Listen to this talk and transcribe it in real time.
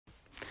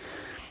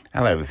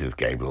Hello, this is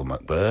Gabriel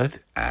McBird,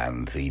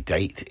 and the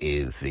date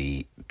is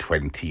the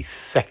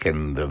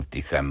 22nd of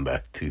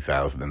December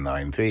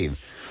 2019. And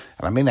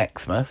I'm in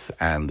Exmouth,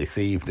 and this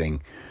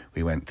evening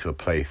we went to a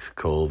place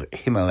called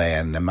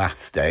Himalaya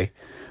Namaste,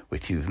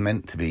 which is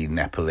meant to be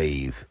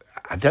Nepalese.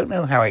 I don't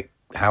know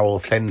how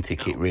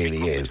authentic it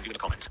really is.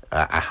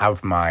 I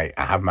have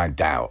my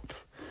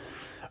doubts,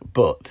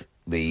 but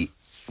the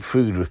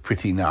food was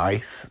pretty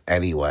nice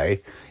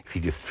anyway. If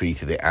you just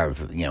treated it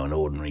as, an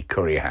ordinary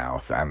curry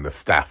house, and the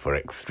staff were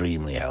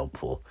extremely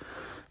helpful.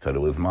 So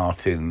there was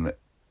Martin,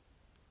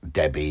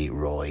 Debbie,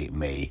 Roy,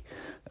 me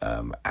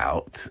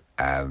out,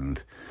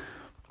 and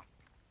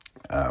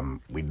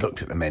we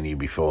looked at the menu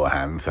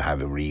beforehand, so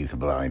had a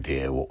reasonable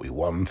idea what we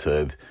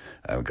wanted.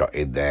 Got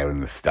in there,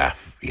 and the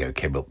staff,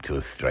 came up to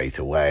us straight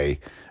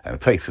away. And the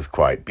place was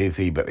quite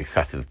busy, but they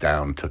sat us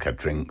down, took our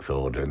drinks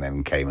order, and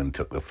then came and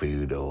took the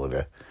food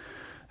order.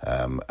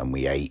 And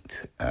we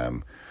ate,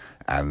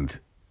 and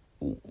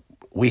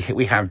we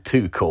had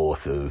 2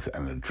 courses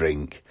and a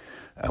drink,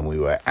 and we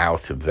were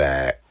out of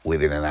there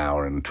within an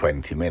hour and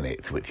 20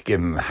 minutes, which,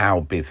 given how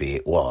busy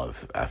it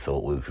was, I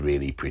thought was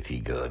really pretty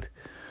good.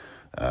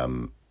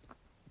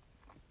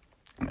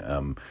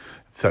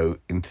 So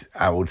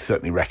I would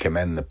certainly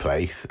recommend the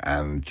place.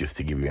 And just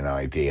to give you an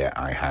idea,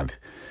 I had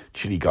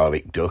chili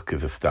garlic duck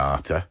as a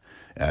starter.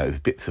 There's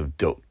bits of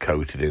duck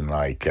coated in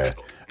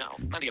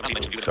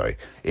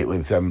it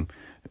was the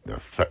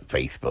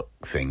Facebook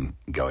thing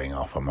going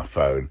off on my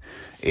phone.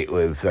 It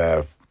was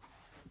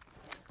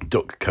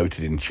duck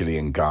coated in chili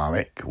and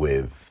garlic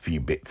with a few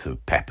bits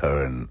of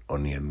pepper and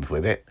onions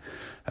with it.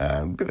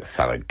 A bit of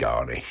salad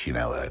garnish,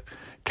 a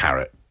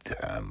carrot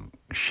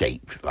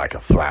shaped like a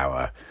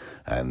flower,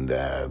 and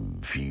a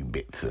few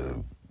bits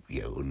of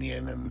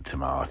onion and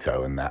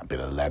tomato and that bit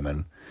of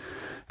lemon.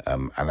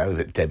 I know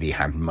that Debbie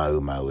had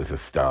momo as a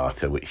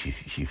starter, which she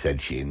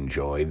said she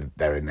enjoyed.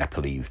 They're a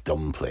Nepalese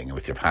dumpling,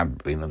 which I've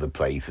had in other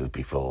places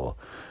before.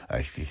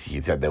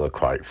 She said they were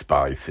quite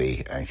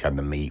spicy, and she had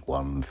the meat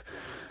ones.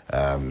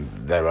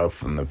 They're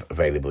often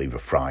available either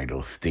fried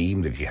or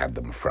steamed if you had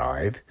them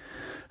fried.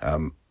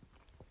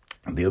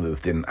 The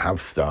others didn't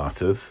have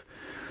starters,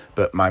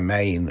 but my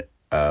main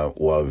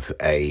was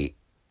a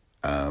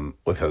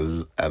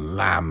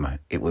lamb.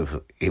 It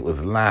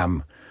was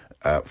lamb.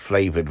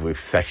 Flavoured with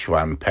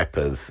Szechuan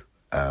peppers,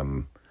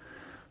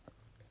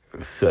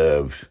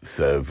 served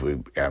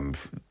with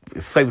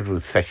flavoured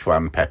with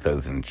Szechuan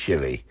peppers and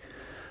chili.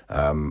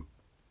 Quite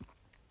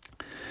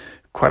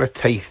a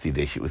tasty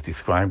dish. It was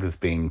described as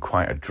being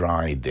quite a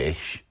dry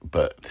dish,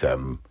 but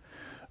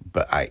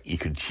you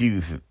could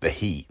choose the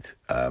heat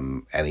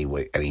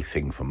anyway,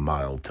 anything from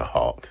mild to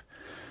hot.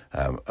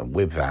 And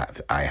with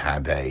that, I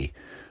had a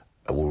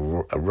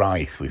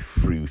rice with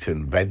fruit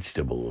and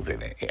vegetables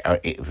in it.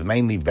 It was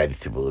mainly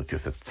vegetables,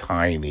 just a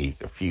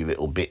few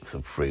little bits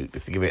of fruit,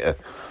 just to give it a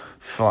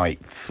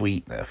slight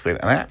sweetness. And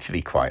I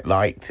actually quite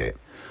liked it.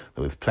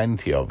 There was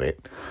plenty of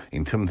it.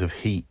 In terms of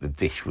heat, the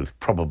dish was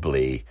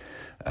probably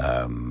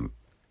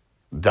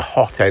the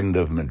hot end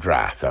of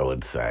Madras, I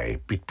would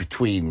say,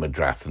 between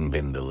Madras and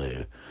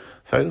Vindaloo.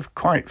 So it was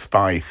quite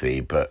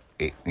spicy, but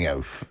if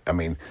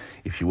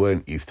you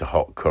weren't used to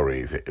hot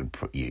curries, it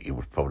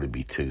would probably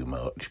be too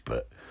much.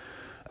 But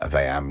as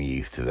I am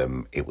used to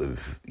them, it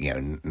was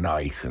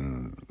nice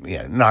and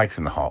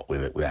hot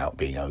with it without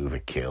being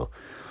overkill.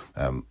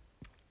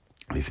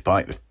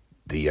 Despite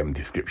the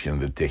description of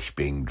the dish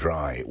being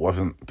dry, it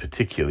wasn't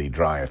particularly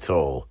dry at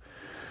all.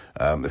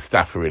 The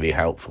staff were really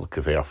helpful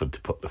because they offered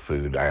to put the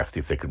food. I asked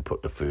if they could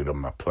put the food on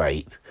my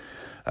plate.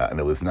 And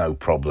there was no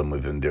problem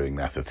with them doing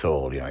that at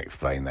all. I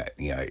explained that,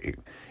 it's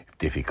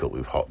difficult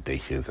with hot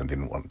dishes and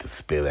didn't want to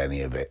spill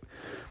any of it.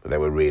 But they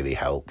were really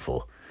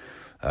helpful.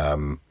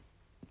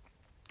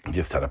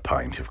 Just had a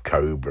pint of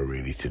Cobra,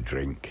 really, to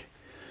drink.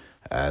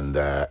 And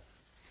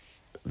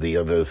the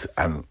others,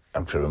 and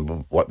I'm trying to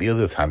remember what the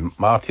others had.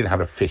 Martin had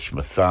a fish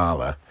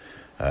masala,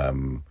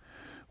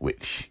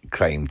 which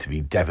claimed to be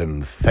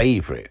Devon's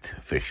favourite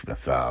fish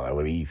masala.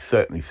 Well, he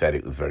certainly said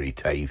it was very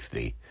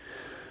tasty.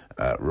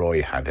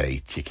 Roy had a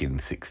chicken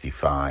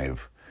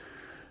 65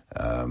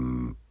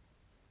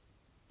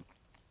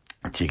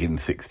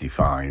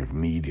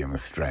 medium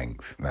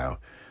strength. Now,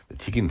 the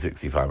chicken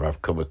 65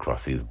 I've come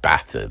across is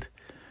battered.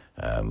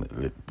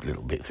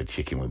 Little bits of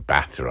chicken with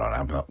batter on.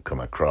 I've not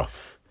come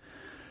across.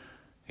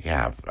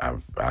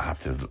 I'll have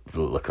to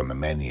look on the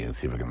menu and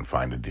see if I can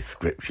find a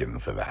description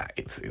for that.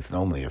 It's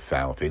normally a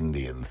South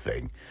Indian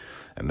thing,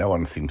 and no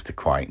one seems to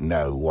quite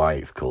know why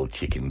it's called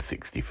chicken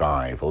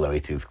 65, although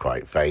it is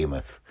quite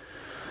famous.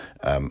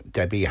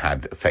 Debbie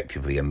had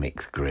effectively a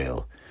mixed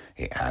grill.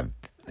 It had,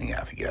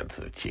 I think it had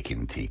sort of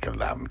chicken tikka,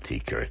 lamb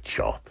tikka, a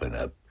chop, and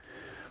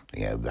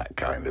that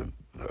kind of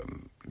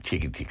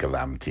chicken tikka,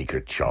 lamb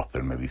tikka, chop,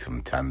 and maybe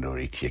some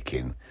tandoori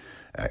chicken.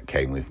 It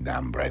came with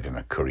naan bread and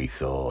a curry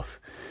sauce.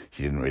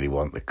 She didn't really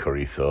want the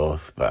curry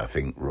sauce, but I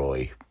think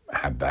Roy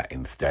had that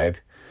instead.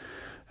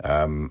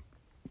 And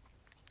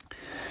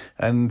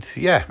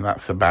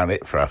that's about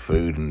it for our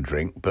food and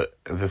drink. But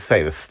as I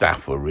say, the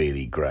staff were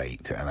really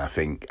great, and I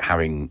think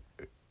having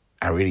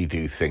I really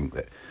do think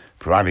that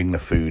providing the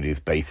food is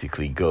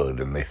basically good,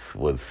 and this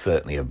was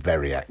certainly a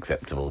very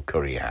acceptable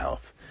curry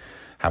house,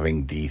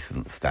 having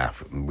decent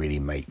staff really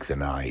makes a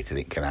night, and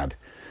it can add,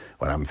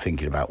 when I'm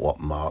thinking about what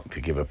mark to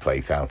give a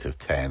place out of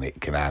 10,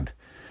 it can add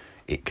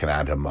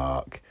a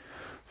mark.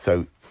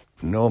 So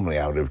normally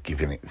I would have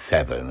given it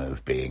 7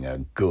 as being a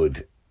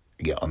good,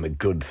 on the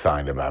good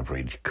side of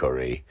average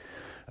curry.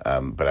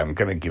 But I'm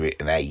going to give it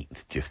an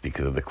 8 just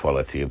because of the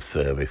quality of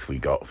service we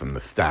got from the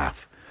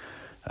staff.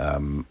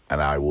 And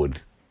I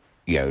would,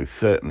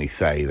 certainly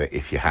say that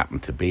if you happen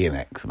to be in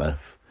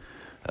Exmouth,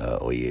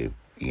 or you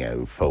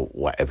for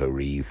whatever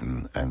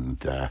reason, and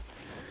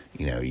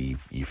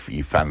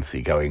you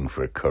fancy going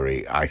for a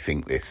curry, I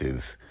think this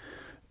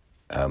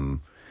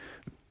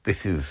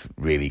is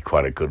really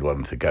quite a good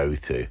one to go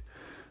to.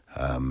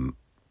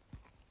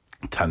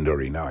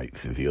 Tandoori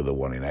Nights is the other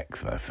one in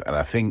Exmouth, and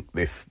I think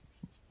this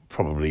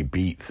probably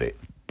beats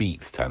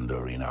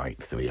Tandoori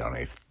Nights, to be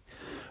honest.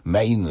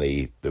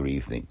 Mainly the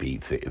reason it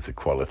beats it is the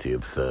quality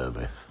of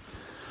service.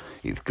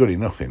 It's good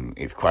enough,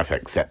 it's quite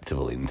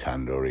acceptable in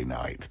Tandoori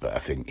Nights, but I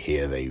think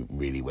here they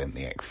really went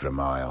the extra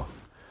mile.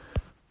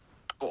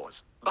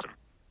 Pause button.